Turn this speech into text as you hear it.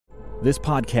This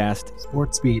podcast,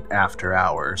 Sports Beat After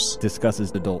Hours, discusses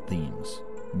adult themes.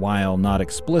 While not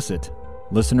explicit,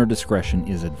 listener discretion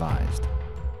is advised.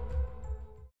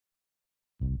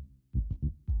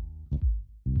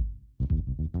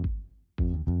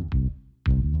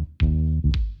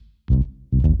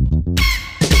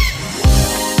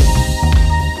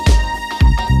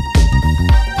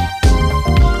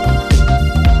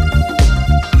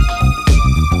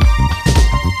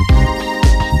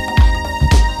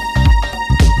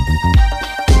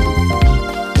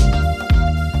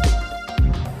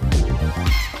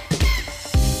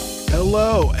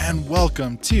 Hello and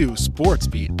welcome to Sports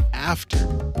Beat After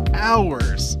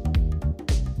Hours.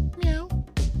 Meow.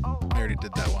 I already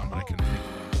did that one, but I couldn't think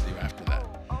of one to do after that.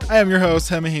 I am your host,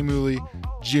 Hemahe Muli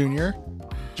Jr.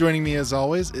 Joining me as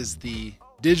always is the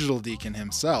digital deacon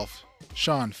himself,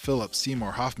 Sean Phillip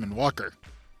Seymour Hoffman Walker.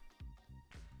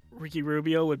 Ricky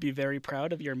Rubio would be very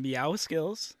proud of your meow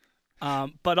skills,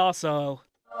 but also...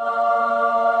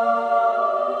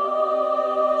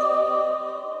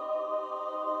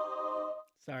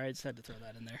 Sorry, I just had to throw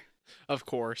that in there. Of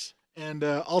course. And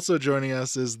also joining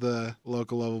us is the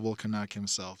local lovable Canuck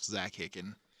himself, Zach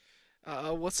Hicken.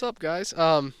 What's up, guys?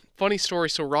 Funny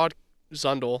story. So Rod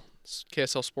Zundel,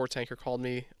 KSL sports anchor, called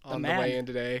me on the way in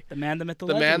today. The man, the myth, the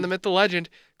legend. legend. The man, the myth, the legend,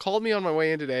 called me on my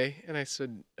way in today, and I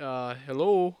said,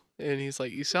 hello. And he's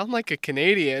like, you sound like a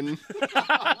Canadian.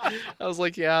 I was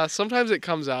like, yeah, sometimes it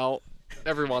comes out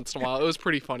every once in a while. It was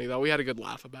pretty funny, though. We had a good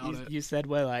laugh about it. You said,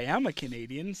 well, I am a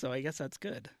Canadian, so I guess that's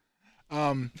good.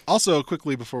 Also,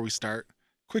 quickly before we start,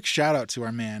 quick shout out to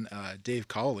our man, Dave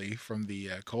Cawley from the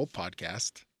Cold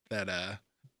podcast that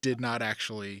did not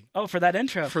actually... Oh, for that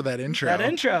intro.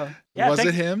 Yeah, Was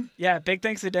it him? Yeah, big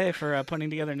thanks to Dave for putting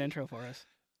together an intro for us.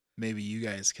 Maybe you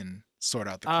guys can sort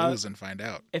out the clues and find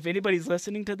out. If anybody's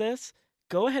listening to this,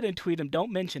 go ahead and tweet him.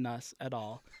 Don't mention us at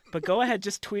all. But go ahead,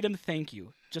 just tweet him thank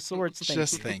you. Just the words thank you.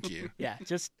 Just thank you. Yeah,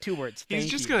 just 2 words. Thank you.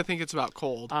 He's just going to think it's about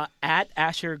cold. At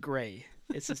Asher Gray.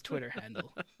 It's his Twitter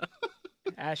handle.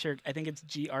 Asher, I think it's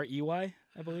Grey,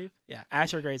 I believe. Yeah,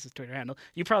 Asher Gray is his Twitter handle.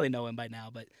 You probably know him by now,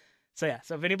 but so yeah.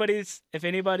 So if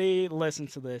anybody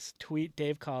listens to this, tweet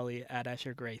Dave Cawley at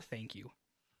Asher Gray. Thank you.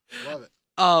 Love it.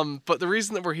 But the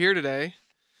reason that we're here today,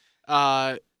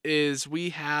 is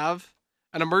we have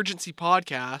an emergency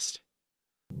podcast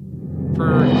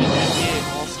for the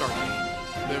NBA All-Star Game.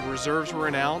 The reserves were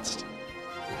announced.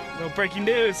 No breaking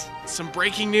news. Some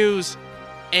breaking news.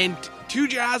 And 2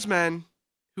 Jazz men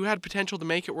who had potential to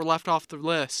make it were left off the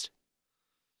list.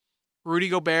 Rudy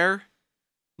Gobert,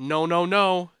 no.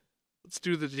 Let's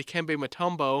do the Dikembe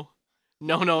Mutombo.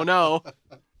 No.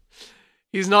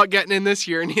 He's not getting in this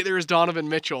year, and neither is Donovan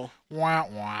Mitchell. Wah,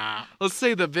 wah. Let's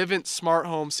say the Vivint Smart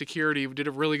Home Security did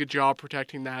a really good job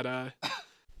protecting that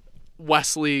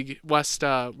West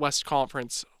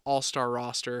Conference All-Star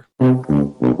roster.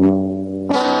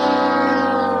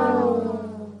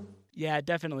 Yeah,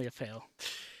 definitely a fail.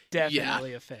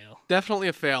 Definitely a fail.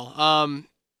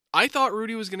 I thought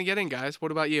Rudy was going to get in, guys.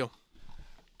 What about you?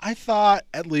 I thought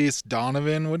at least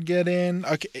Donovan would get in.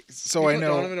 Okay, so I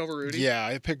know Donovan over Rudy? Yeah,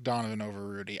 I picked Donovan over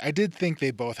Rudy. I did think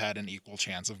they both had an equal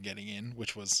chance of getting in,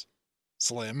 which was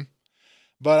slim.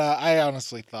 But I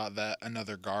honestly thought that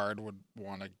another guard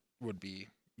would be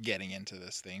getting into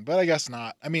this thing. But I guess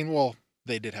not. I mean, well,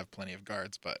 they did have plenty of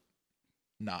guards, but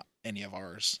not any of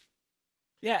ours.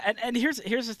 Yeah, and here's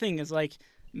the thing is like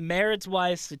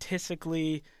merits-wise,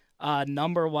 statistically,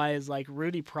 number-wise, like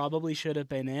Rudy probably should have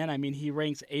been in. I mean, he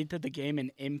ranks 8th of the game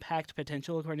in impact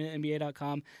potential according to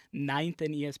NBA.com, 9th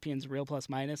in ESPN's real plus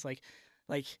minus. Like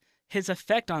his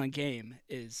effect on a game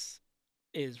is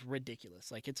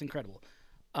ridiculous. Like it's incredible.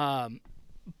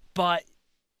 But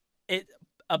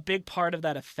a big part of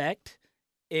that effect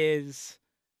is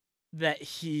that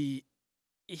he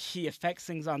affects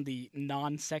things on the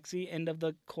non-sexy end of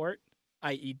the court,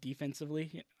 i.e.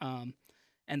 defensively,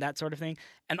 and that sort of thing.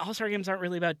 And All-Star games aren't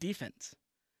really about defense.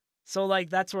 So, like,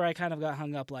 that's where I kind of got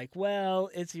hung up, like, well,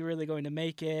 is he really going to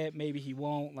make it? Maybe he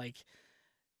won't. Like,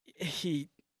 he's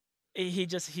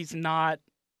not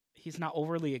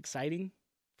overly exciting,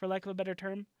 for lack of a better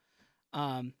term.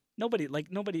 Nobody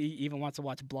even wants to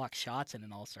watch block shots in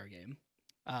an All-Star game,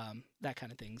 that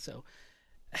kind of thing. So...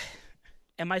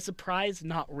 Am I surprised?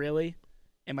 Not really.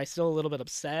 Am I still a little bit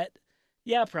upset?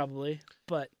 Yeah, probably.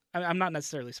 But I'm not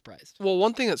necessarily surprised. Well,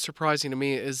 one thing that's surprising to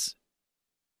me is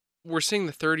we're seeing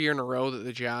the 3rd year in a row that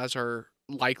the Jazz are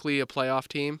likely a playoff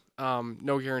team.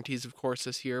 No guarantees, of course,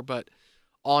 this year, but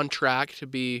on track to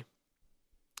be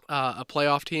a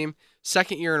playoff team.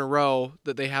 2nd year in a row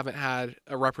that they haven't had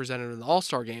a representative in the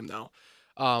All-Star game, though,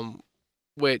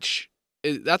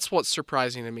 that's what's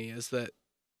surprising to me is that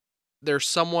there's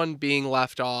someone being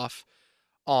left off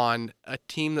on a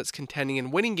team that's contending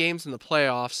and winning games in the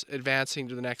playoffs, advancing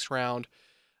to the next round,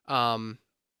 and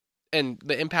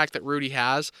the impact that Rudy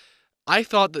has. I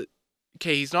thought that,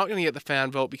 okay, he's not going to get the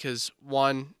fan vote because,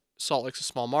 one, Salt Lake's a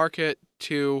small market.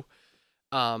 Two,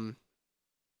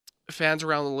 fans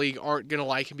around the league aren't going to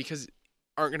like him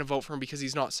aren't going to vote for him because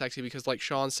he's not sexy, because like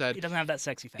Sean said, He doesn't have that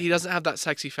sexy factor. he doesn't have that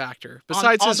sexy factor.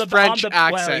 Besides his on French the,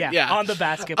 accent, well, yeah. on the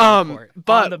basketball court.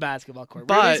 but- On the basketball court.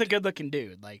 but- Rudy's a good-looking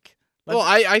dude. Like, Well,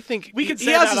 I think we could he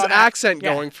say has that his on accent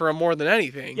yeah. going for him more than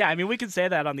anything. yeah, I mean, we could say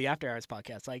that on the After Hours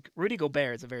podcast. Like, Rudy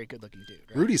Gobert is a very good-looking dude.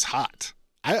 Right? Rudy's hot.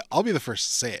 I'll be the first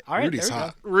to say it. All right, Rudy's there we go.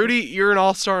 hot. Rudy, you're an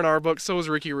all-star in our book. So is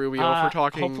Ricky Rubio. If we're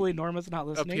talking Hopefully Norma's not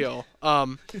listening. appeal.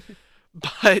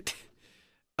 But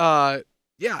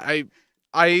yeah,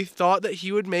 I thought that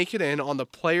he would make it in on the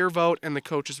player vote and the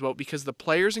coaches vote, because the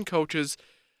players and coaches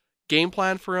game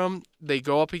plan for him. They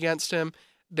go up against him.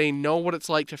 They know what it's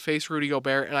like to face Rudy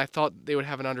Gobert, and I thought they would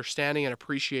have an understanding and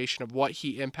appreciation of what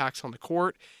he impacts on the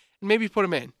court and maybe put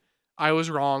him in. I was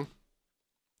wrong.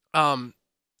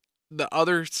 The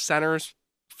other centers,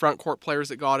 front court players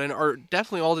that got in are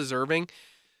definitely all deserving.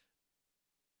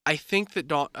 I think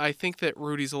that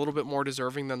Rudy's a little bit more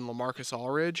deserving than LaMarcus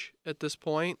Aldridge at this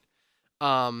point.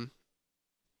 But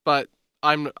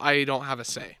I don't have a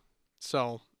say.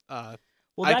 So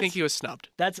Well, I think he was snubbed.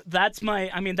 That's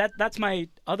my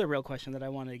other real question that I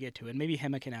wanted to get to, and maybe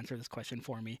Hema can answer this question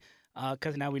for me,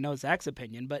 because now we know Zach's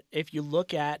opinion. But if you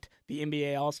look at the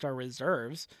NBA All-Star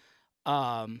reserves,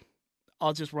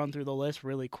 I'll just run through the list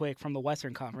really quick from the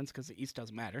Western Conference because the East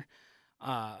doesn't matter.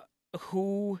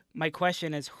 My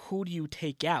question is, who do you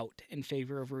take out in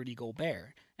favor of Rudy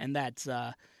Gobert? And that's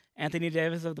Anthony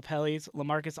Davis of the Pellies,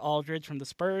 LaMarcus Aldridge from the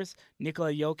Spurs,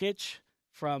 Nikola Jokic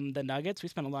from the Nuggets. We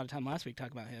spent a lot of time last week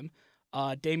talking about him.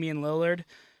 Damian Lillard,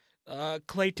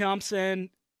 Klay Thompson,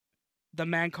 the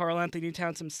man Karl Anthony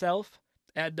Towns himself,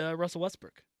 and Russell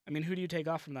Westbrook. I mean, who do you take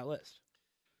off from that list?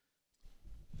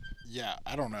 Yeah,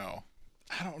 I don't know.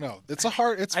 It's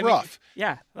rough.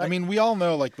 I mean, We all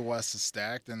know like the West is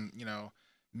stacked, and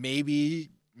maybe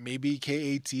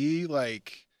KAT,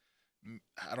 like,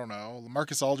 I don't know.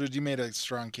 Marcus Aldridge, you made a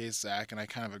strong case, Zach, and I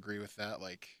kind of agree with that.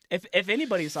 Like, if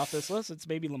anybody's off this list, it's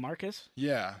maybe LaMarcus.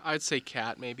 yeah, I'd say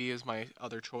Cat maybe is my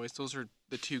other choice. Those are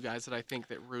the two guys that I think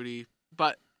that Rudy.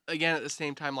 But again, at the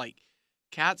same time, like,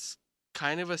 Cat's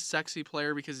kind of a sexy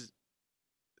player because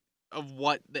of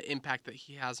what the impact that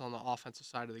he has on the offensive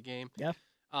side of the game. Yeah.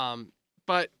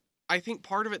 But I think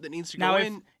part of it that needs to Now, go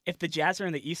in. if the Jazz are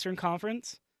in the Eastern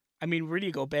Conference, I mean,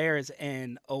 Rudy Gobert is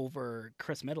in over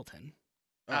Chris Middleton.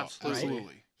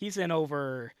 Absolutely. He's in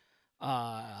over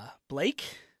Blake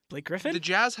Griffin. The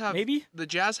Jazz have maybe. The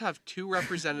Jazz have two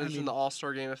representatives in the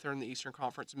All-Star game if they're in the Eastern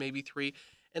Conference, maybe three.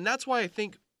 And that's why I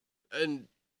think, and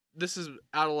this is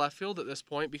out of left field at this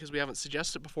point because we haven't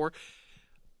suggested it before,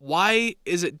 why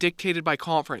is it dictated by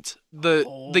conference?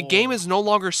 The game is no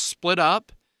longer split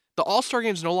up. The All-Star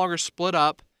game is no longer split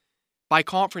up by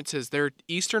conferences. They're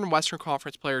Eastern and Western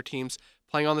Conference player teams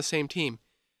playing on the same team.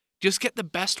 Just get the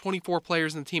best 24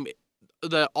 players in the team.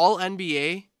 The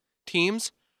All-NBA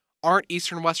teams aren't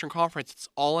Eastern and Western Conference. It's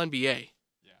All-NBA.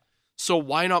 Yeah. So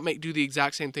why not do the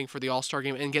exact same thing for the All-Star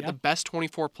game and get the best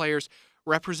 24 players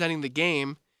representing the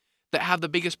game that have the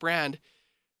biggest brand?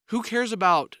 Who cares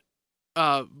about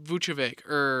Vucevic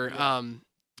or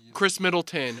Chris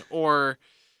Middleton or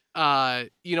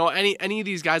any of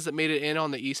these guys that made it in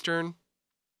on the Eastern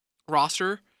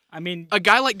roster? I mean, a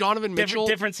guy like Donovan Mitchell,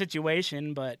 different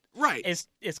situation, but right?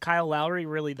 Is Kyle Lowry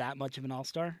really that much of an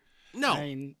all-star? No. I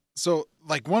mean, so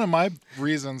like one of my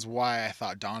reasons why I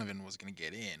thought Donovan was going to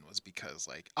get in was because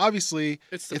like obviously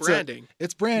it's branding.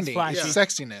 It's branding. It's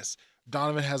sexiness.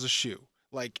 Donovan has a shoe.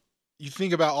 Like you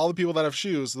think about all the people that have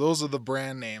shoes, those are the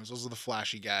brand names. Those are the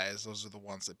flashy guys. Those are the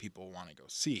ones that people want to go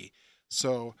see.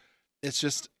 So it's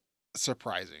just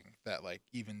surprising that like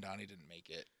even Donnie didn't make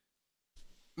it.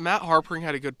 Matt Harpering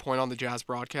had a good point on the Jazz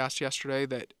broadcast yesterday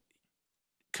that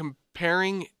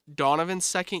comparing Donovan's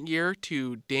second year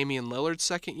to Damian Lillard's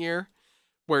second year,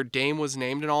 where Dame was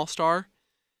named an All-Star,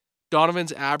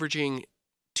 Donovan's averaging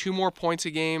 2 more points a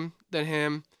game than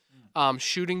him,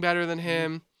 shooting better than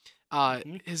him.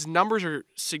 His numbers are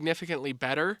significantly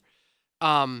better,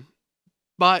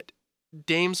 but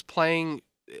Dame's playing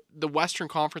the Western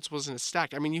Conference wasn't as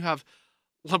stacked. I mean, you have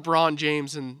LeBron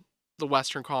James in the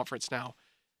Western Conference now.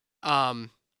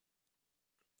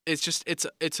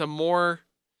 It's a more,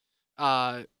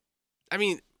 I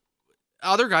mean,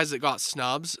 other guys that got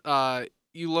snubs.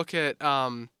 You look at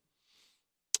Luka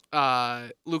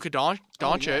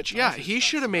Doncic. Yeah, he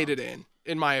should have made it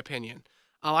in my opinion.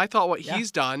 I thought what he's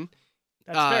done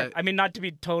That's fair. I mean, not to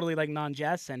be totally like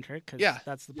non-Jazz centric, because Yeah.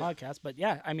 that's the podcast. But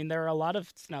yeah, I mean, there are a lot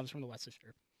of snubs from the West this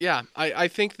year. Yeah, I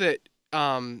think that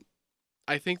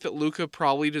Luka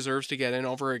probably deserves to get in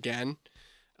over again.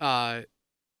 Cat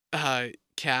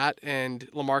and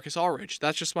LaMarcus Aldridge.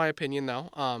 That's just my opinion,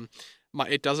 though.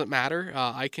 It doesn't matter.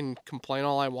 I can complain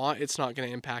all I want. It's not going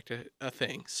to impact a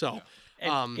thing. So,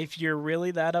 If you're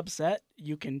really that upset,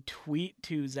 you can tweet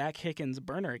to Zach Hickens'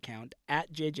 burner account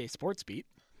at JJ Sportsbeat.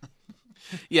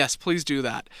 yes, please do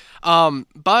that.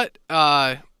 But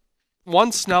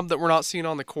one snub that we're not seeing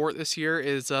on the court this year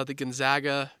is the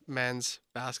Gonzaga men's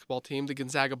basketball team. The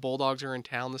Gonzaga Bulldogs are in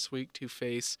town this week to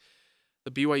face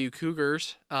the BYU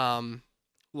Cougars,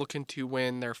 looking to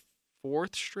win their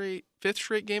fifth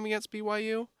straight game against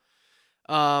BYU.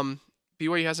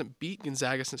 BYU hasn't beat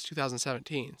Gonzaga since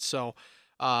 2017, so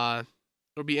it'll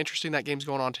be interesting. That game's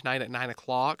going on tonight at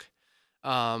 9:00.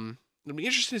 It'll be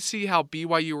interesting to see how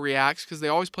BYU reacts because they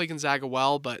always play Gonzaga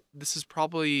well, but this is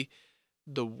probably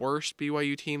the worst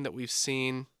BYU team that we've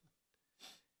seen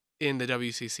in the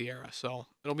WCC era. So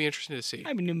it'll be interesting to see.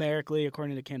 I mean, numerically,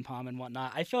 according to Ken Palm and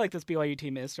whatnot, I feel like this BYU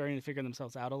team is starting to figure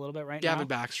themselves out a little bit right now. Gavin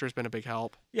Baxter has been a big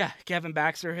help. Yeah, Gavin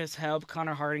Baxter has helped.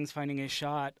 Connor Harding's finding his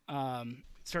shot.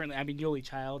 Certainly, I mean, Yuli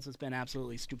Childs has been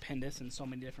absolutely stupendous in so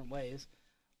many different ways.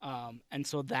 And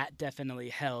so that definitely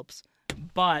helps.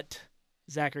 But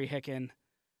Zachary Hicken,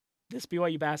 this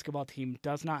BYU basketball team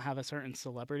does not have a certain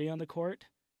celebrity on the court.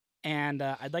 And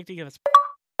I'd like to give a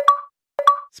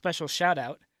special shout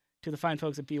out to the fine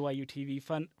folks at BYU TV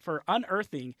for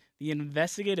unearthing the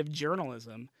investigative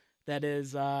journalism that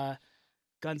is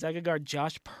Gonzaga guard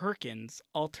Josh Perkins'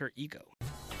 alter ego.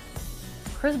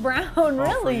 Chris Brown,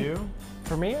 really? For you?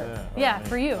 For me? Yeah,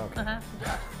 for you. Okay.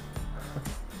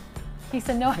 He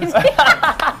said no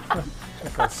idea.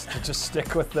 Let's just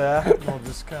stick with that. We'll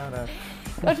just kind of.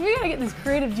 Coach, we gotta get these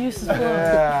creative juices flowing.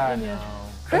 Yeah, I know.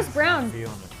 Chris Brown. I'm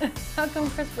feeling it. How come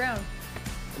Chris Brown?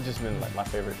 It's just been like my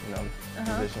favorite,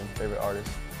 musician, favorite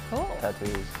artist. Cool.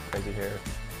 Tattoos, crazy hair.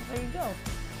 There you go.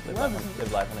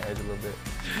 Live life on the edge a little bit.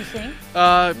 You sing?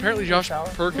 Apparently Josh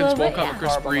Perkins Little bit, woke up yeah. with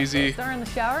Chris Breezy. Start in the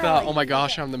shower? Thought, oh my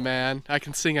gosh, I'm the man. I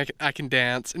can sing, I can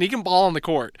dance, and he can ball on the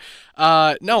court.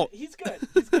 No, He's good.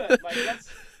 He's good. Like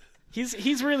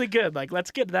he's really good. Like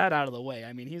let's get that out of the way.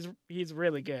 I mean, he's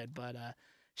really good. But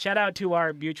shout out to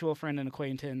our mutual friend and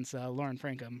acquaintance Lauren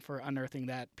Frankham for unearthing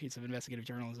that piece of investigative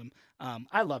journalism.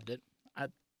 I loved it. I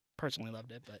personally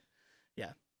loved it. But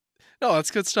yeah. No,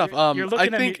 that's good stuff. You're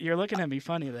looking at me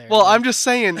funny there. Well, I'm just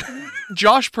saying,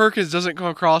 Josh Perkins doesn't come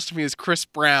across to me as Chris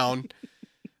Brown.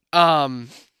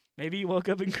 Maybe you woke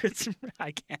up in Chris.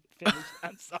 I can't finish.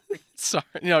 I'm sorry. Sorry,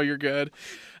 no, you're good.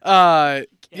 Yeah,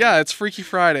 it's Freaky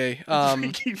Friday.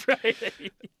 Freaky Friday.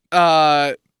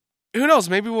 Who knows?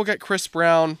 Maybe we'll get Chris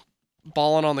Brown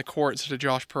balling on the court instead of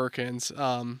Josh Perkins.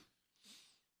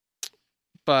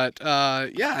 But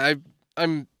yeah,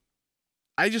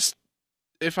 I just.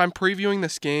 If I'm previewing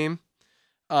this game,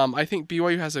 I think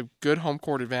BYU has a good home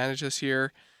court advantage this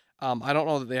year. I don't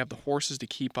know that they have the horses to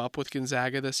keep up with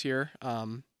Gonzaga this year.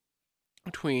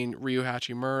 Between Ryu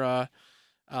Hachimura,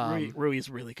 Rui's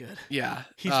really good. Yeah,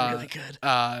 He's really good.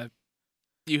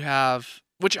 You have,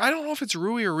 which I don't know if it's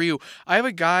Rui or Ryu. I have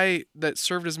a guy that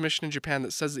served his mission in Japan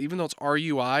that says that even though it's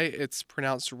R-U-I, it's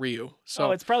pronounced Ryu.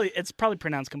 So it's probably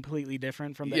pronounced completely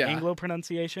different from the Yeah. Anglo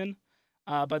pronunciation.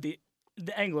 But the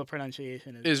Anglo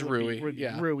pronunciation is Rui.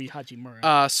 Yeah. Rui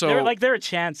Hachimura. So they're a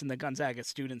chance in the Gonzaga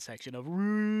student section of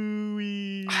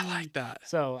Rui. I like that.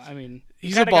 So I mean,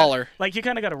 He's a baller. You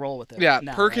kind of got to roll with it. Yeah,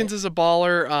 now, Perkins right? is a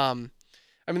baller.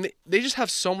 I mean, they just have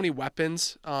so many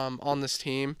weapons on this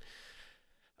team.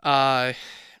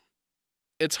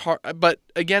 It's hard, but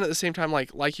again, at the same time,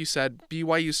 like you said,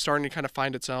 BYU's starting to kind of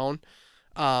find its own.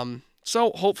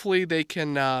 So hopefully they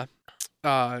can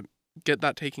get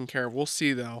that taken care of. We'll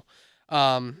see though.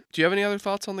 Do you have any other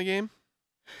thoughts on the game?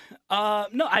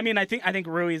 No, I mean, I think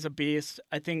Rui's a beast.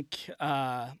 I think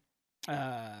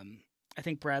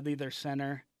Bradley, their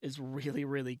center, is really,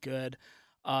 really good.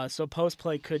 So post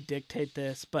play could dictate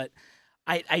this, but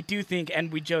I do think,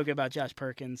 and we joke about Josh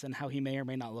Perkins and how he may or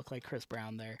may not look like Chris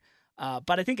Brown there.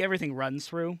 But I think everything runs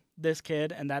through this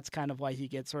kid, and that's kind of why he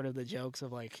gets sort of the jokes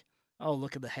of like, oh,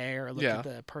 look at the hair, or look at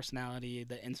the personality,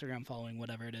 the Instagram following,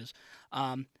 whatever it is.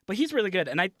 But he's really good,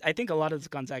 and I think a lot of this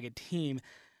Gonzaga team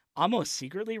almost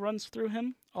secretly runs through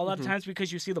him a lot of times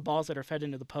because you see the balls that are fed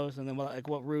into the post, and then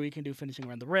what Rui can do finishing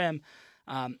around the rim,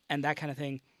 and that kind of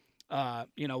thing.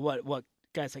 What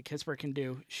guys like Kispert can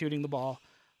do shooting the ball.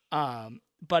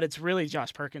 But it's really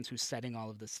Josh Perkins who's setting all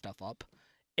of this stuff up.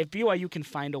 If BYU can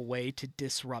find a way to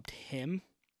disrupt him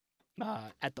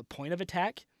at the point of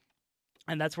attack,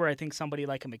 And that's where I think somebody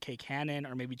like a McKay Cannon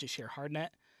or maybe Jashir Hardnett,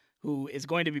 who is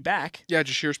going to be back. Yeah,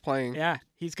 Jashir's playing. Yeah,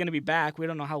 he's going to be back. We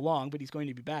don't know how long, but he's going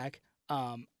to be back.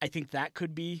 I think that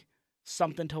could be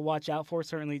something to watch out for.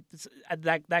 Certainly,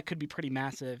 that could be pretty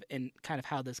massive in kind of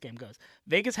how this game goes.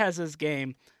 Vegas has this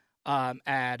game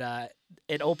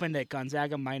it opened at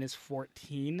Gonzaga minus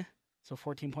 14, so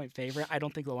 14-point favorite. I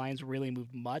don't think the Lions really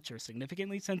moved much or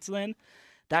significantly since then.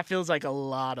 That feels like a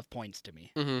lot of points to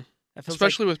me. Mm-hmm.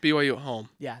 Especially with BYU at home.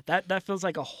 Yeah, that feels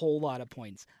like a whole lot of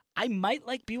points. I might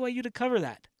like BYU to cover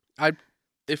that.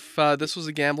 If this was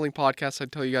a gambling podcast,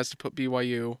 I'd tell you guys to put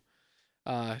BYU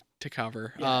to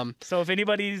cover. Yeah. So if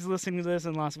anybody's listening to this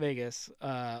in Las Vegas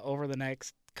over the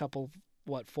next couple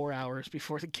 4 hours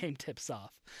before the game tips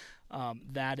off,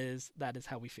 that is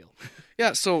how we feel.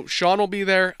 Yeah. So Sean will be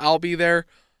there. I'll be there.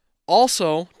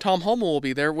 Also, Tom Hummel will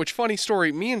be there. Which, funny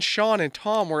story, me and Sean and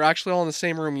Tom were actually all in the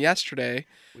same room yesterday.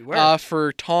 We were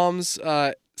for Tom's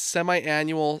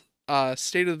semi-annual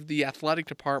State of the Athletic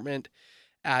Department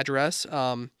address.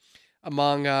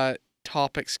 Among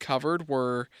topics covered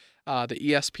were the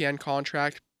ESPN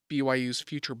contract, BYU's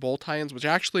future bowl tie-ins, which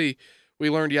actually we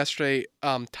learned yesterday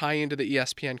tie into the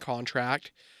ESPN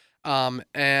contract,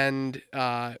 and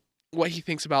what he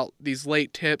thinks about these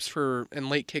late tips and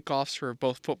late kickoffs for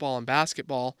both football and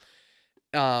basketball,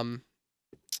 and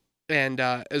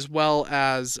as well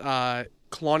as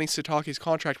Kalani Sitake's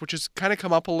contract, which has kind of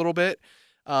come up a little bit.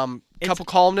 A couple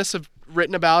columnists have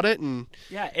written about it, and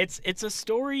yeah, it's a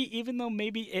story, even though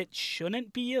maybe it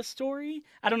shouldn't be a story.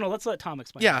 I don't know. Let's let Tom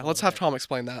explain. Yeah, let's have Tom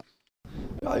explain that.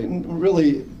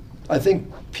 I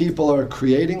think people are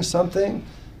creating something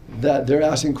that they're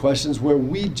asking questions where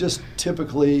we just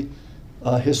typically,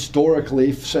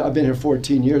 historically, I've been here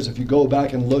 14 years. If you go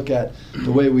back and look at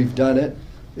the way we've done it,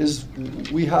 is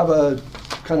we have a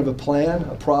kind of a plan,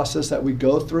 a process that we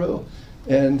go through,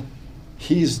 and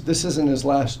this isn't his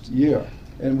last year,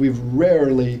 and we've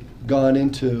rarely gone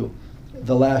into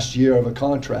the last year of a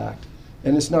contract,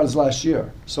 and it's not his last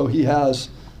year. So he has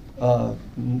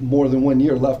more than 1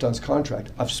 year left on his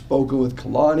contract. I've spoken with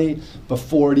Kalani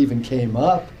before it even came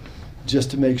up,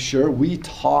 just to make sure. We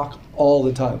talk all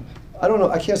the time. I don't know,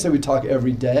 I can't say we talk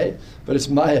every day, but it's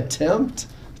my attempt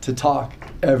to talk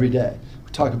every day.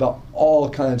 We talk about all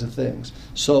kinds of things.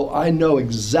 So I know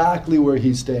exactly where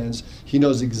he stands. He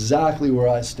knows exactly where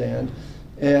I stand.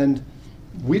 And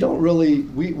we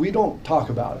don't talk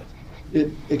about it.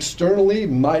 It externally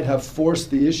might have forced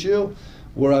the issue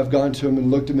where I've gone to him and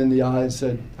looked him in the eye and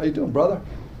said, "How you doing, brother?"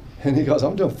 And he goes,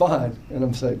 "I'm doing fine." And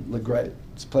I'm saying, "Look, great,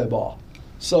 let's play ball."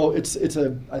 So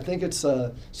I think it's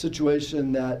a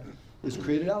situation that is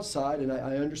created outside, and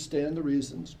I understand the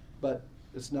reasons, but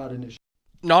it's not an issue.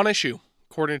 Non-issue,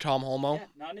 according to Tom Holmoe. Yeah,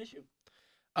 non-issue.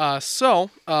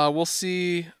 So we'll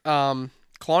see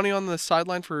Kalani on the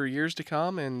sideline for years to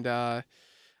come, and I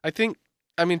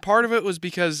mean, part of it was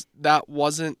because that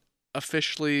wasn't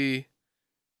officially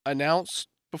announced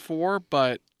before,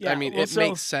 but yeah, I mean, it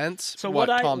makes sense. So what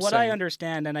I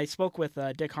understand, and I spoke with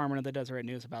Dick Harmon of the Deseret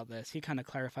News about this. He kind of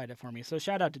clarified it for me. So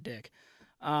shout out to Dick.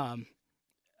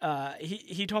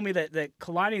 He told me that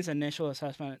Kalani's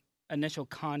initial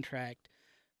contract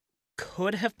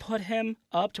could have put him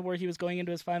up to where he was going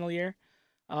into his final year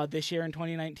this year in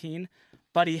 2019,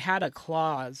 but he had a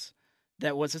clause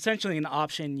that was essentially an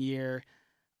option year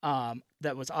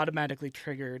that was automatically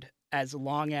triggered as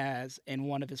long as in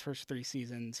one of his first 3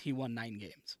 seasons he won 9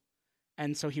 games.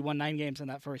 And so he won 9 games in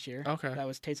that first year. Okay. That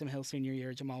was Taysom Hill senior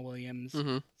year, Jamal Williams,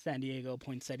 Mm-hmm. San Diego,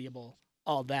 Poinsettia Bowl,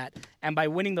 all that. And by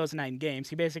winning those 9 games,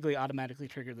 he basically automatically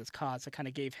triggered this clause that kind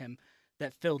of gave him,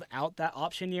 that filled out that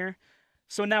option year.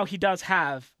 So now he does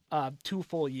have 2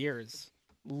 full years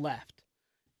left.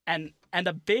 And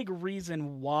a big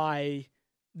reason why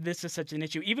this is such an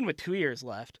issue, even with 2 years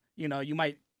left, you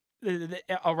might,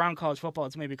 around college football,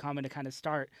 it's maybe common to kind of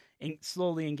start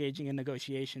slowly engaging in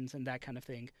negotiations and that kind of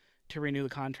thing to renew the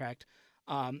contract.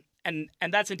 And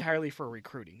that's entirely for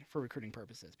recruiting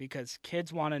purposes, because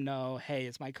kids want to know, hey,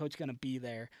 is my coach going to be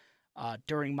there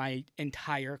during my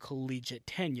entire collegiate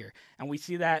tenure? And we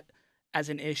see that as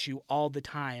an issue all the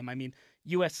time. I mean,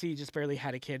 USC just barely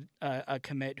had a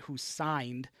commit who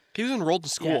signed. He was enrolled in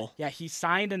school. Yeah, he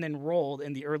signed and enrolled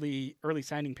in the early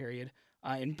signing period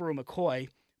in Brew McCoy,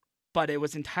 but it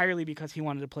was entirely because he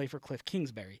wanted to play for Cliff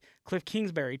Kingsbury. Cliff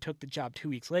Kingsbury took the job 2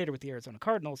 weeks later with the Arizona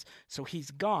Cardinals, so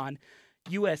he's gone.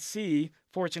 USC,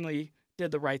 fortunately,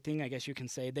 did the right thing, I guess you can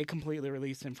say. They completely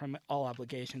released him from all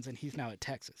obligations, and he's now at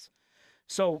Texas.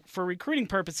 So for recruiting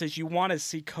purposes, you want to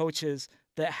see coaches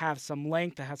that have some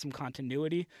length, that have some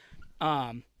continuity.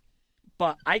 But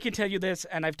But I can tell you this,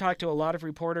 and I've talked to a lot of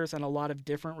reporters and a lot of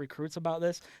different recruits about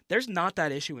this. There's not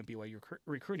that issue in BYU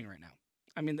recruiting right now.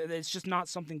 I mean, it's just not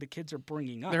something the kids are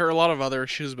bringing up. There are a lot of other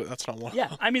issues, but that's not one.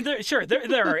 Yeah, I mean, there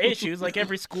are issues. Like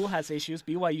every school has issues.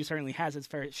 BYU certainly has its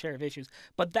fair share of issues,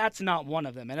 but that's not one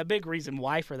of them. And a big reason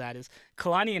why for that is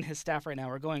Kalani and his staff right now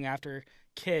are going after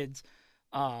kids,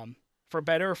 for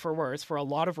better or for worse, for a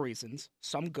lot of reasons.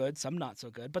 Some good, some not so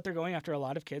good. But they're going after a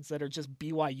lot of kids that are just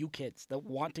BYU kids that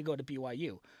want to go to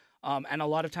BYU. And a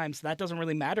lot of times that doesn't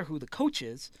really matter who the coach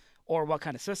is or what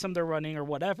kind of system they're running or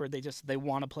whatever. They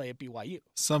want to play at BYU.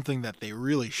 Something that they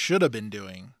really should have been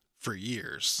doing for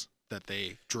years that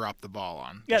they dropped the ball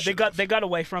on. Yeah, they got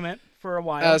away from it for a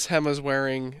while. As Hema's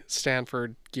wearing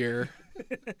Stanford gear.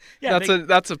 Yeah,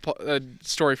 that's a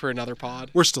story for another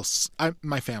pod. We're still,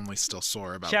 my family's still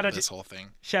sore about this whole thing.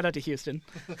 Shout out to Houston.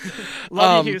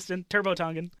 Love you, Houston. Turbo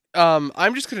Tongan.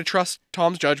 I'm just going to trust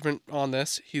Tom's judgment on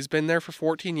this. He's been there for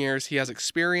 14 years. He has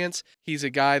experience. He's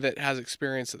a guy that has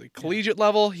experience at the collegiate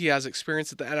level. He has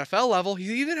experience at the NFL level.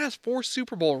 He even has 4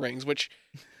 Super Bowl rings, which,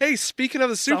 hey, speaking of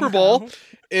the Super Bowl,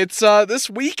 it's this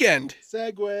weekend.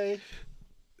 Segway.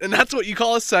 And that's what you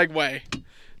call a segue.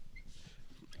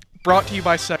 Brought to you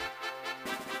by Segway.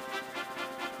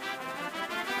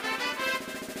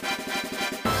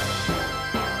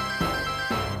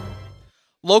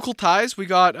 Local ties, we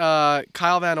got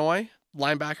Kyle Van Noy,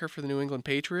 linebacker for the New England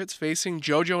Patriots, facing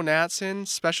JoJo Natson,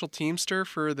 special teamster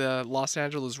for the Los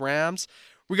Angeles Rams.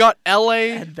 We got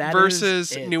LA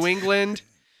versus New England.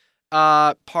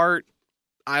 Part,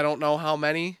 I don't know how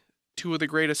many, 2 of the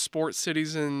greatest sports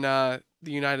cities in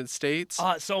the United States.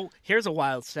 So here's a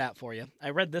wild stat for you.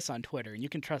 I read this on Twitter, and you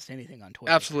can trust anything on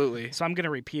Twitter. Absolutely. So I'm going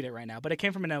to repeat it right now, but it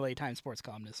came from an LA Times sports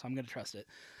columnist, so I'm going to trust it.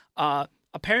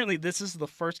 Apparently, this is the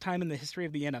first time in the history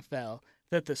of the NFL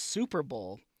that the Super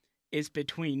Bowl is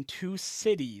between 2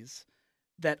 cities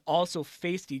that also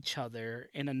faced each other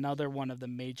in another one of the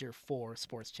major 4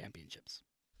 sports championships.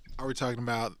 Are we talking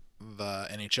about the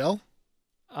NHL?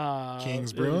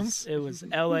 Kings Bruins? It was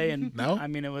LA and No? I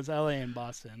mean, it was LA and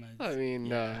Boston.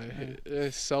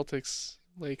 Celtics,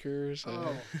 Lakers,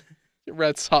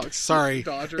 Red Sox. Sorry.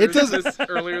 Dodgers. It doesn't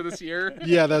earlier this year.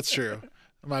 Yeah, that's true.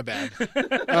 My bad.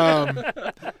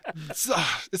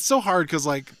 It's so hard because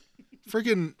like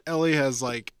freaking LA has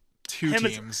like 2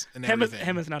 teams and everything.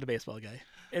 Him is not a baseball guy.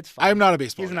 It's fine. I'm not a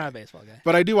baseball He's guy. not a baseball guy.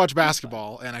 But I do watch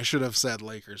basketball, and I should have said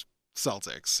Lakers,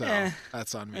 Celtics. So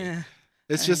that's on me.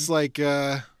 It's just like,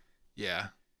 yeah.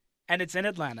 And it's in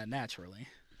Atlanta, naturally.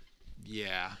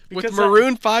 Yeah. With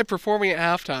Maroon 5 performing at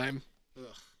halftime.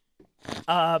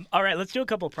 All right, let's do a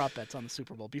couple prop bets on the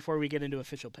Super Bowl before we get into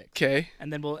official picks. Okay.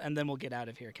 And then we'll get out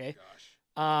of here. Okay.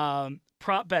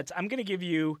 Prop bets. I'm gonna give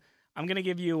you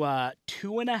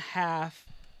 2.5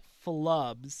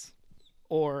 flubs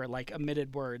or like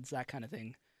omitted words, that kind of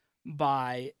thing,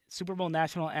 by Super Bowl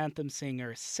national anthem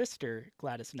singer sister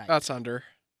Gladys Knight. That's under.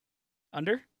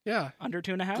 Under? Yeah. Under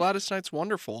 2.5. Gladys Knight's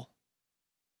wonderful.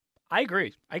 I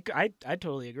agree. I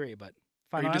totally agree. But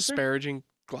final Are you answer? disparaging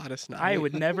Gladys Knight? I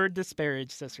would never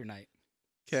disparage Sister Knight.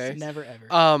 Okay. Never ever.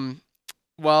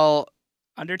 Well.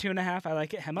 Under 2.5. I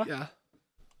like it. Hema. Yeah.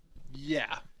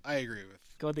 Yeah, I agree with.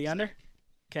 Go with the under.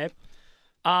 Okay.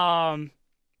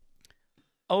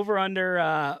 Over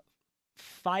under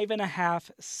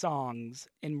 5.5 songs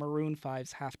in Maroon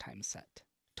 5's halftime set.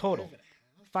 Total.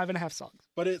 5.5 songs.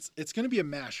 But it's going to be a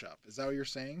mashup. Is that what you're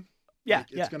saying? Yeah,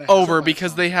 Like, it's yeah. gonna have Over some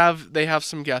because songs. they have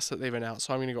some guests that they've announced,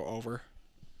 so I'm gonna go over.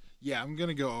 Yeah, I'm going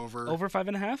to go over. Over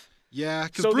 5.5? Yeah,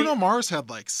 because So Bruno Mars had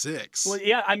like 6. Well,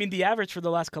 yeah. I mean, the average for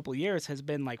the last couple of years has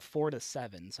been like 4 to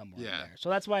 7 somewhere in Yeah. there. So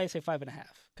that's why I say 5.5.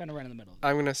 Kind of right in the middle.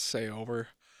 I'm gonna say over.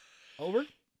 Over?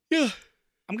 Yeah.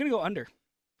 I'm gonna go under.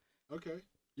 Okay.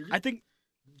 I think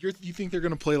You think they're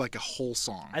going to play like a whole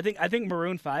song? I think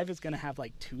Maroon 5 is gonna have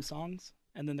like 2 songs,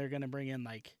 and then they're gonna bring in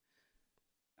like,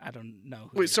 I don't know.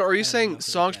 Wait, so are you saying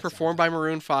songs performed by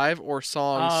Maroon 5 or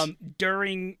songs?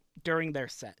 During their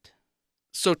set.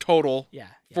 So total. Yeah.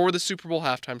 For the Super Bowl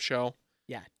halftime show.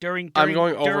 Yeah, during I'm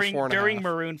going over during, 4.5. during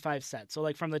Maroon 5 set. So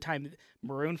like from the time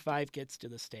Maroon 5 gets to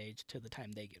the stage to the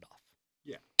time they get off.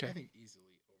 Yeah. Okay. I think easily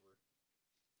over.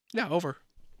 Yeah, over.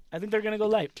 I think they're gonna go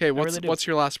light. Okay, I really do. what's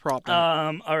your last prop then?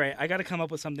 All right, I got to come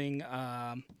up with something.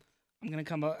 I got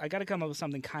to come up with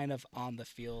something kind of on the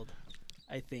field.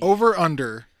 I think. Over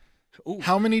under. Ooh.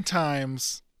 How many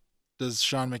times does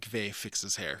Sean McVay fix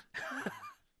his hair?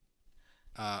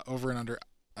 Over and under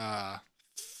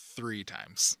 3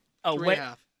 times. Oh,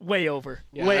 3.5. way over.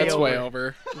 Yeah, way that's over. way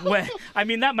over. I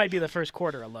mean, that might be the first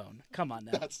quarter alone. Come on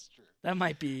now. That's true. That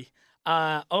might be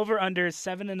over under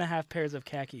 7.5 pairs of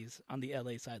khakis on the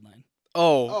LA sideline.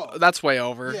 Oh, that's way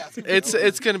over. Yeah,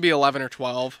 it's going to be 11 or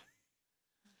 12.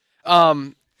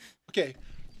 Okay.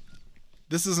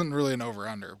 This isn't really an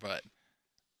over-under, but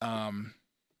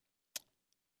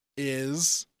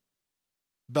is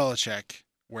Belichick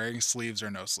wearing sleeves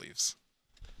or no sleves?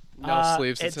 No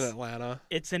sleeves. It's in Atlanta.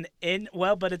 It's an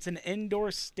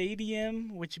indoor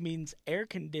stadium, which means air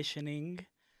conditioning.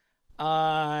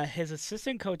 His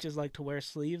assistant coaches like to wear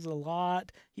sleeves a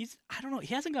lot. I don't know.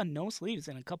 He hasn't gone no sleeves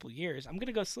in a couple years. I'm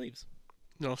gonna go sleeves.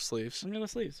 No sleeves. I'm gonna go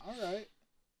sleeves. All right.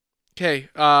 Okay.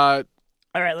 All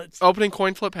right. Let's Opening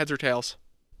coin flip, heads or tails?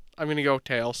 I'm gonna go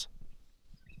tails.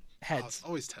 heads. It's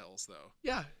always tails, though.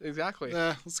 Yeah, exactly.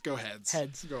 Let's go heads.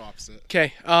 Heads. Let's go opposite.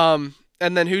 Okay.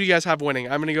 And then who do you guys have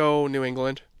winning? I'm gonna go New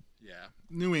England. Yeah.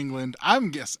 New England. I'm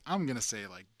gonna say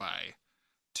like by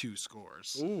 2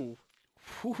 scores. Ooh.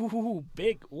 Ooh,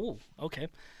 big. Ooh, okay.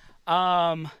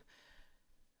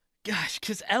 Gosh,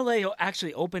 because LA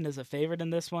actually opened as a favorite in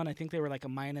this one. I think they were like a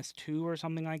 -2 or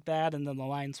something like that, and then the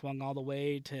line swung all the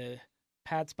way to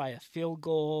Pats by a field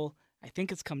goal. I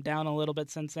think it's come down a little bit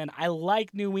since then. I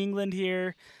like New England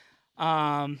here.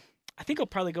 I think I'll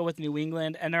probably go with New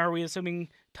England. And are we assuming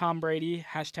Tom Brady,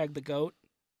 #the GOAT,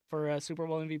 for Super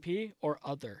Bowl MVP or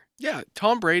other? Yeah,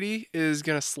 Tom Brady is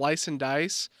gonna slice and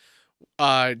dice,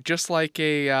 just like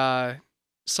a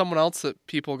someone else that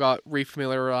people got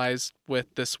refamiliarized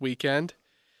with this weekend.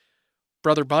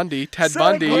 Brother Bundy, Ted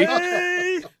Bundy.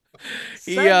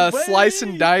 He sliced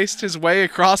and diced his way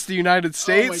across the United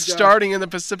States, starting in the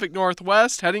Pacific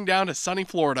Northwest, heading down to sunny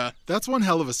Florida. That's one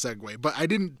hell of a segue, but I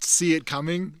didn't see it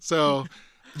coming. So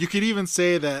you could even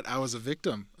say that I was a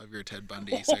victim of your Ted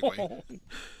Bundy segue.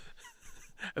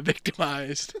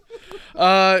 Victimized.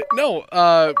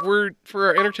 We're for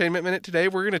our entertainment minute today.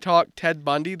 We're going to talk Ted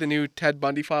Bundy, the new Ted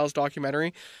Bundy Files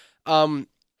documentary,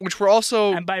 which we're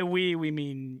also. And by we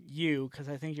mean you, because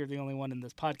I think you're the only one in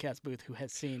this podcast booth who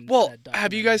has seen. Well,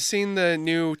 have you guys seen the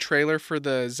new trailer for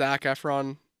the Zac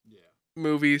Efron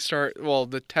movie?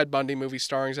 The Ted Bundy movie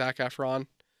starring Zac Efron.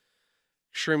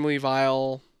 Extremely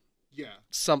vile. Yeah.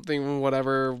 Something,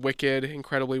 whatever, wicked,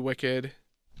 incredibly wicked.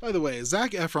 By the way,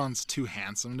 Zac Efron's too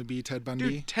handsome to be Ted Bundy.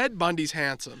 Dude, Ted Bundy's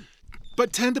handsome.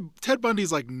 But Ted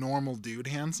Bundy's like normal dude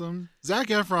handsome. Zac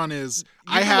Efron is,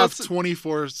 I have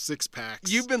 24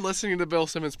 six-packs. You've been listening to the Bill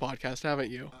Simmons podcast,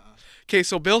 haven't you? Okay,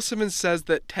 so Bill Simmons says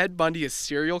that Ted Bundy is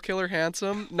serial killer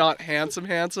handsome, not handsome.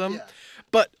 Yeah.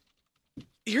 But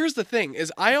here's the thing,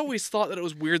 is I always thought that it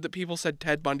was weird that people said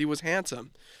Ted Bundy was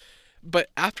handsome.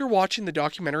 But after watching the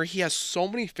documentary, he has so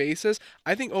many faces.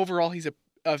 I think overall he's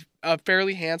a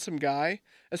fairly handsome guy,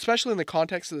 especially in the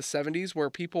context of the 70s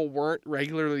where people weren't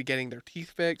regularly getting their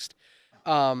teeth fixed.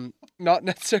 Not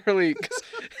necessarily, 'cause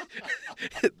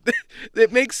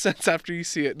it makes sense after you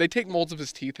see it. They take molds of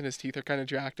his teeth and his teeth are kind of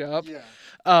jacked up. Yeah.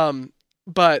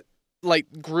 But like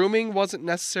grooming wasn't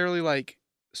necessarily like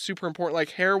super important,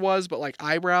 like hair was, but like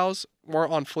eyebrows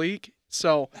weren't on fleek.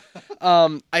 So,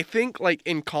 I think like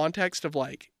in context of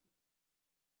like,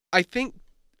 I think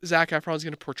Zac Efron's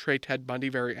going to portray Ted Bundy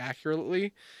very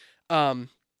accurately.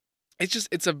 It's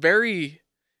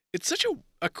such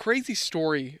a crazy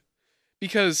story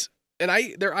because, and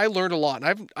I learned a lot,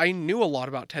 and I knew a lot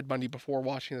about Ted Bundy before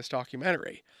watching this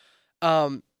documentary.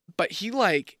 But he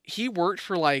worked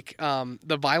for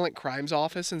the Violent Crimes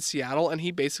Office in Seattle, and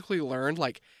he basically learned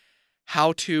like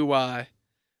how to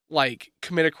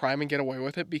commit a crime and get away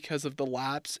with it because of the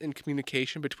lapse in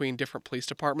communication between different police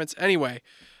departments. Anyway,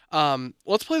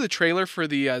 let's play the trailer for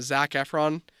the Zac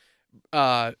Efron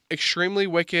Extremely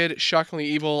Wicked, Shockingly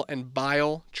Evil, and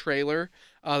Vile trailer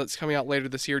that's coming out later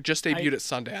this year. Just debuted at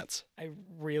Sundance. I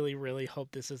really, really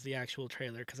hope this is the actual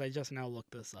trailer because I just now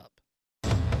looked this up.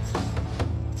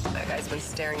 That guy's been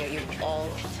staring at you all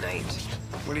night.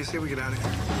 What do you say we get out of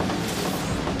here?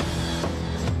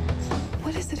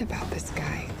 What is it about this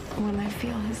guy? When I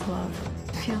feel his love,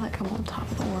 I feel like I'm on top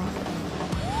of the world.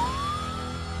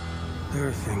 There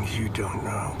are things you don't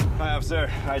know. Hi, officer.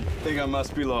 I think I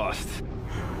must be lost.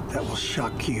 That will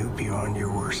shock you beyond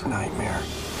your worst nightmare.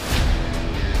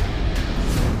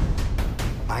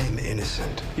 I am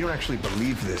innocent. You don't actually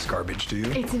believe this garbage, do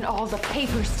you? It's in all the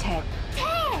papers, Ted.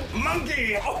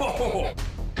 Monkey! Oh!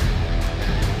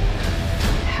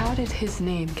 How did his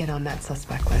name get on that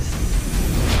suspect list?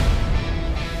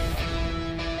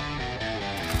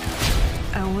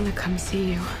 I want to come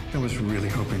see you. I was really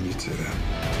hoping you'd say that.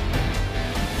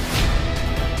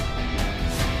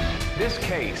 This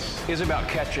case is about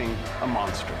catching a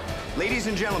monster. Ladies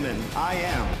and gentlemen, I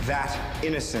am that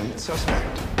innocent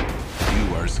suspect.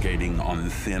 You are skating on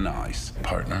thin ice,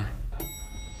 partner.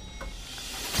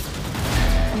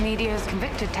 Me media has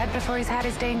convicted Ted before he's had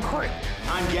his day in court.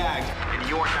 I'm gagged, and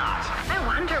you're not. I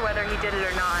wonder whether he did it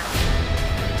or not.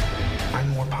 I'm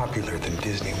more popular than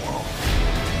Disney World.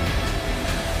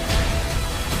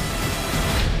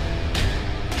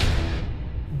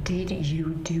 Did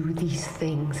you do these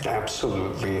things?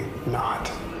 Absolutely not.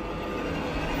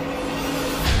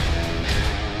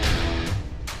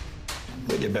 Let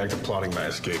me get back to plotting my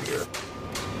escape here.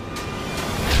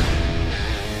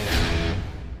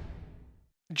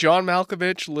 John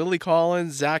Malkovich, Lily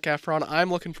Collins, Zac Efron.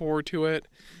 I'm looking forward to it.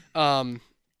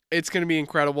 It's going to be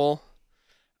incredible.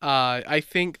 I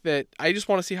think that I just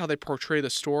want to see how they portray the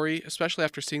story, especially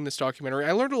after seeing this documentary.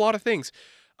 I learned a lot of things.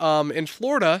 In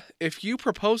Florida, if you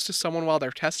propose to someone while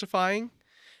they're testifying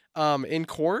in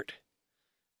court,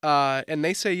 and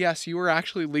they say yes, you are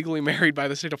actually legally married by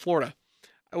the state of Florida.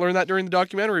 I learned that during the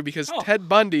documentary because Ted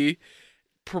Bundy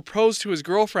proposed to his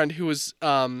girlfriend who was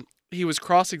he was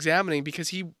cross-examining because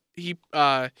he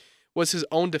was his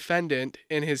own defendant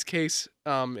in his case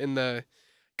in the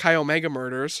Chi Omega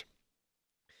murders.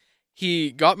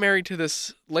 He got married to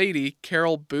this lady,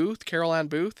 Carol Ann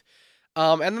Booth,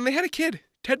 and then they had a kid.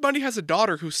 Ted Bundy has a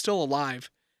daughter who's still alive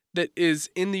that is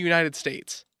in the United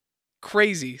States.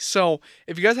 Crazy. So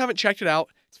if you guys haven't checked it out,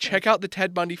 check out the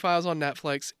Ted Bundy Files on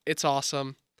Netflix. It's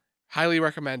awesome. Highly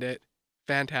recommend it.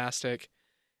 Fantastic.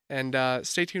 And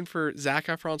stay tuned for Zac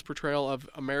Efron's portrayal of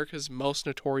America's most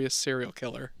notorious serial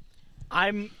killer.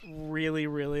 I'm really,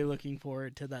 really looking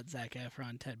forward to that Zac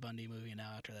Efron Ted Bundy movie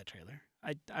now after that trailer.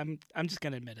 I'm just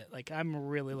gonna admit it. Like, I'm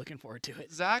really looking forward to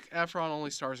it. Zac Efron only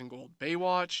stars in gold.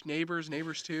 Baywatch, Neighbors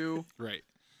 2. Right.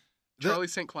 Charlie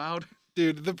St. Cloud.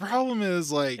 Dude, the problem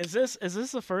is, like... Is this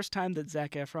the first time that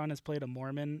Zac Efron has played a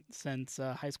Mormon since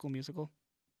High School Musical?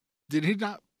 Did he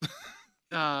not...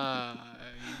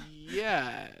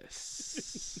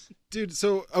 Yes. Dude,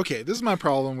 so, okay, this is my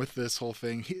problem with this whole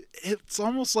thing. It's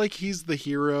almost like he's the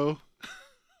hero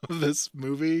of this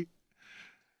movie.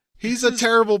 He's a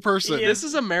terrible person. This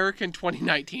is American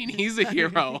 2019. He's a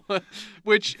hero,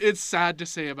 which it's sad to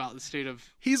say about the state of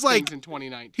things in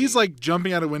 2019. He's like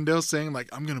jumping out a window saying, like,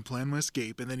 I'm going to plan my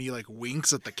escape. And then he like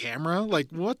winks at the camera. Like,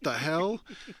 what the hell?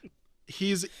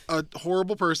 He's a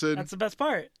horrible person. That's the best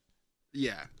part.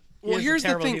 Yeah. Well, here's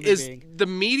the thing is the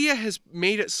media has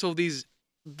made it so these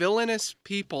villainous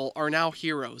people are now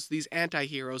heroes, these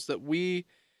anti-heroes that we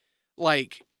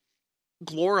like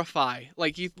glorify.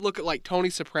 Like, you look at like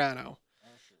Tony Soprano,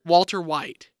 Walter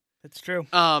White. That's true.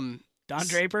 Don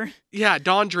Draper. Yeah,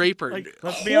 Don Draper. Like,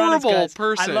 let's be honest, guys.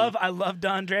 Person. I love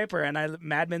Don Draper, and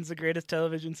Mad Men's the greatest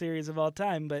television series of all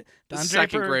time. But Don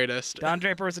second Draper, greatest. Don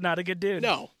Draper was not a good dude.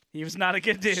 No, he was not a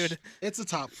good dude. It's a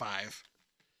top 5.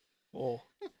 Oh.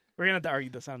 We're gonna have to argue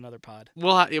this on another pod.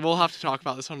 We'll have to talk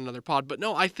about this on another pod. But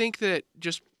no, I think that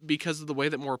just because of the way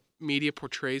that more media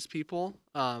portrays people,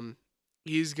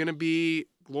 he's gonna be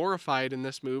glorified in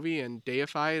this movie and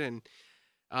deified, and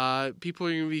people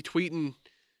are gonna be tweeting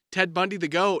Ted Bundy the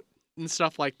GOAT and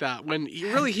stuff like that. When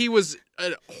he was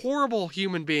a horrible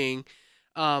human being.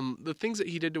 The things that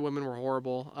he did to women were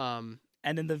horrible.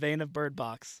 And in the vein of Bird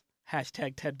Box. #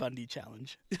 Ted Bundy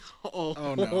challenge.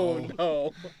 Oh no.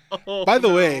 No. Oh, By the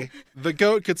way, the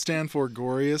GOAT could stand for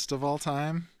goriest of all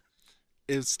time.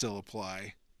 It still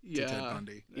apply to Ted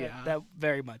Bundy. Yeah, that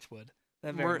very much would.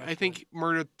 I think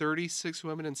murdered 36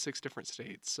 women in 6 different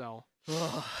states. So,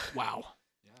 wow.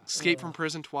 Yeah. Escaped from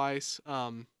prison twice.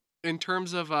 In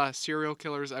terms of serial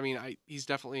killers, I mean, he's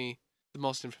definitely the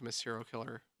most infamous serial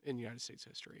killer in United States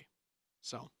history.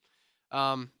 So,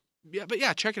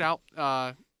 check it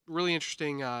out. Really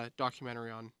interesting documentary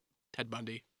on Ted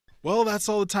Bundy. Well, that's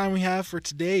all the time we have for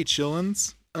today,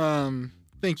 chillins.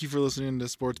 Thank you for listening to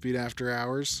Sports Beat After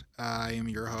Hours. I am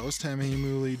your host, Hemi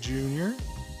Mooley Jr.,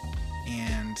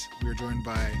 and we are joined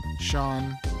by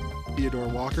Sean Theodore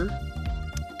Walker.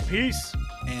 Peace.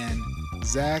 And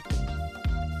Zach.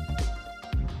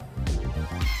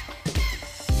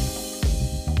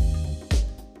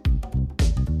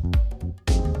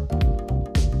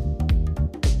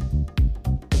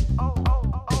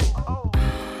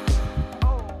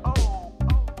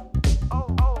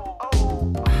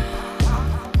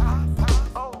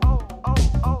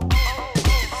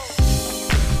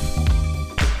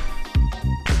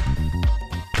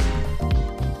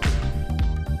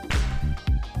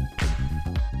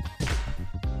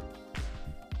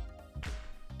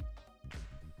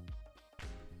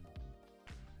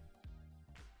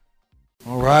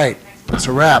 All right, that's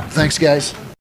a wrap. Thanks, guys.